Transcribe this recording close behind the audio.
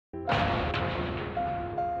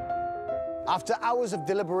After hours of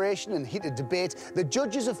deliberation and heated debate, the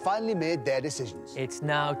judges have finally made their decisions. It's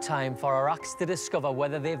now time for our acts to discover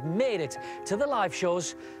whether they've made it to the live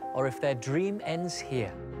shows or if their dream ends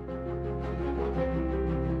here.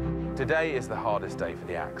 Today is the hardest day for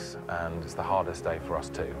the acts, and it's the hardest day for us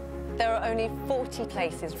too. There are only 40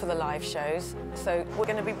 places for the live shows, so we're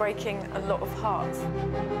going to be breaking a lot of hearts.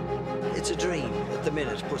 It's a dream at the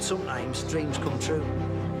minute, but sometimes dreams come true.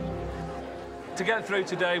 To get through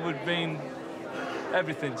today would mean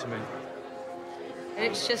everything to me.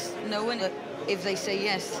 It's just knowing that if they say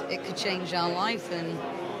yes, it could change our life, and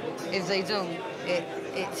if they don't,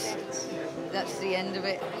 that's the end of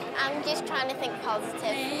it. I'm just trying to think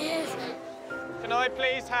positive. Can I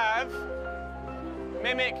please have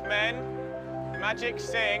Mimic Men, Magic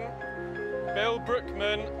Sing, Bill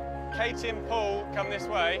Brookman, Katie and Paul come this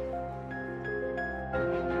way?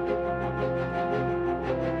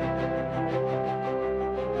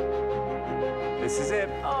 This is it.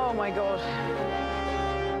 Oh, my God.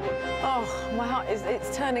 Oh, my heart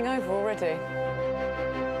it's turning over already.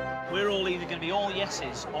 We're all either going to be all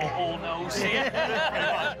yeses or all noes here.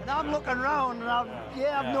 I'm looking round and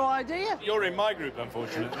I've no idea. You're in my group,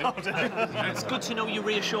 unfortunately. It's good to know you're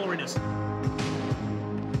reassuring us.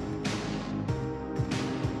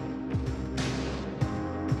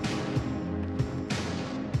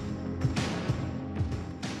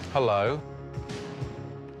 Hello.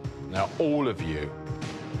 Now, all of you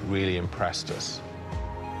really impressed us.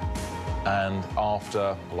 And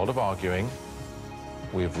after a lot of arguing,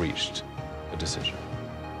 we've reached a decision.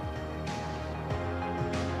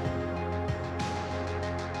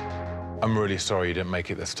 I'm really sorry you didn't make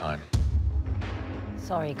it this time.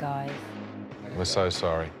 Sorry, guys. We're so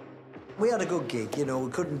sorry. We had a good gig, you know,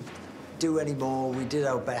 we couldn't do any more. We did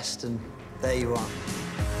our best, and there you are.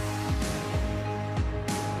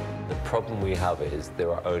 The problem we have is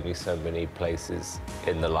there are only so many places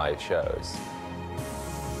in the live shows.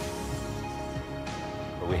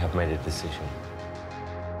 But we have made a decision.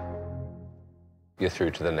 You're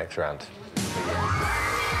through to the next round.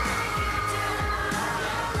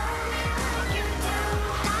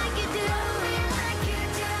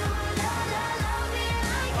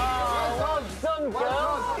 Oh, well done,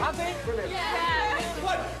 girls. Happy? Brilliant. Yeah.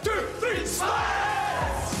 1, 2, 3,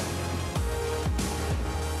 smash!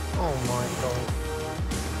 Oh, my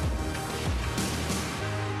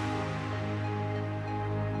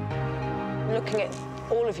God. Looking at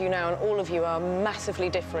all of you now, and all of you are massively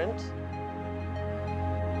different.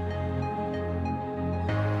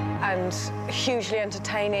 And hugely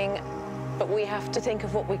entertaining, but we have to think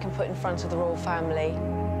of what we can put in front of the royal family.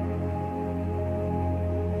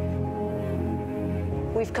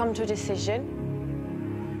 We've come to a decision.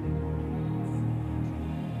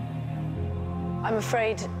 I'm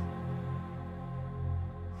afraid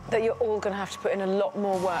that you're all going to have to put in a lot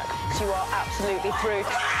more work, because you are absolutely through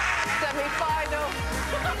semi-final.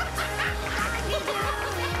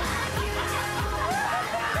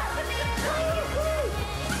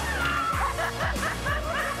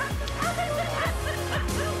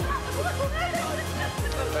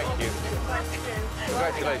 Thank you.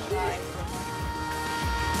 Congratulations.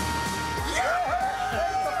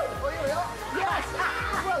 Yes!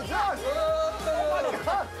 Well done!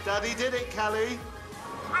 Daddy did it, Callie.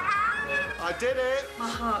 I did it. My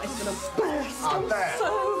heart is going to burst. I'm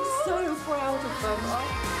so proud of them.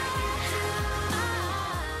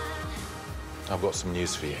 I've got some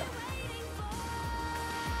news for you.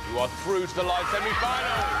 You are through to the live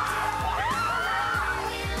semi-final.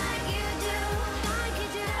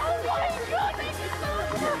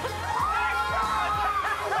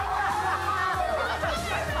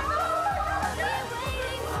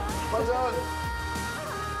 Well done.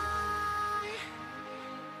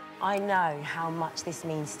 I know how much this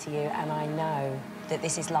means to you, and I know that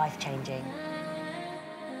this is life-changing.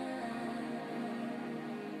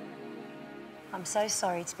 I'm so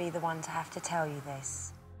sorry to be the one to have to tell you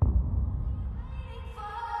this.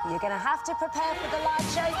 You're going to have to prepare for the live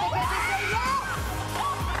shows because it's a yes!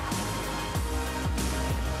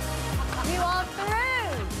 You are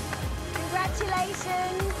through!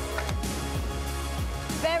 Congratulations!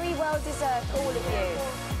 Very well deserved, all of you.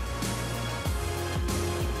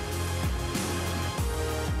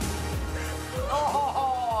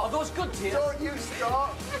 Oh, those good tears. Don't you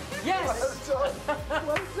stop. Yes. Well done.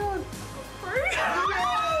 Well done.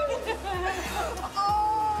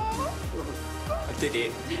 I did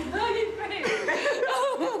it.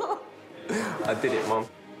 I did it, Mum.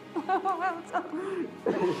 Well done.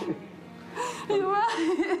 You're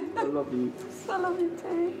right. I love you. I love you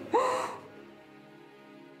too.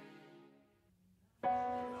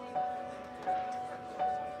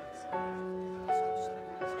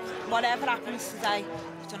 whatever happens today,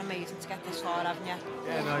 you've done amazing to get this far, haven't you?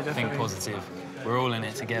 Yeah, no, definitely. Think positive. We're all in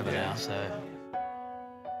it together now, so...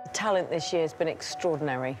 The talent this year has been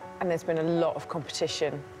extraordinary, and there's been a lot of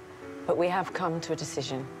competition, but we have come to a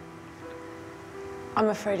decision. I'm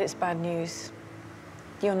afraid it's bad news.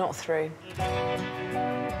 You're not through.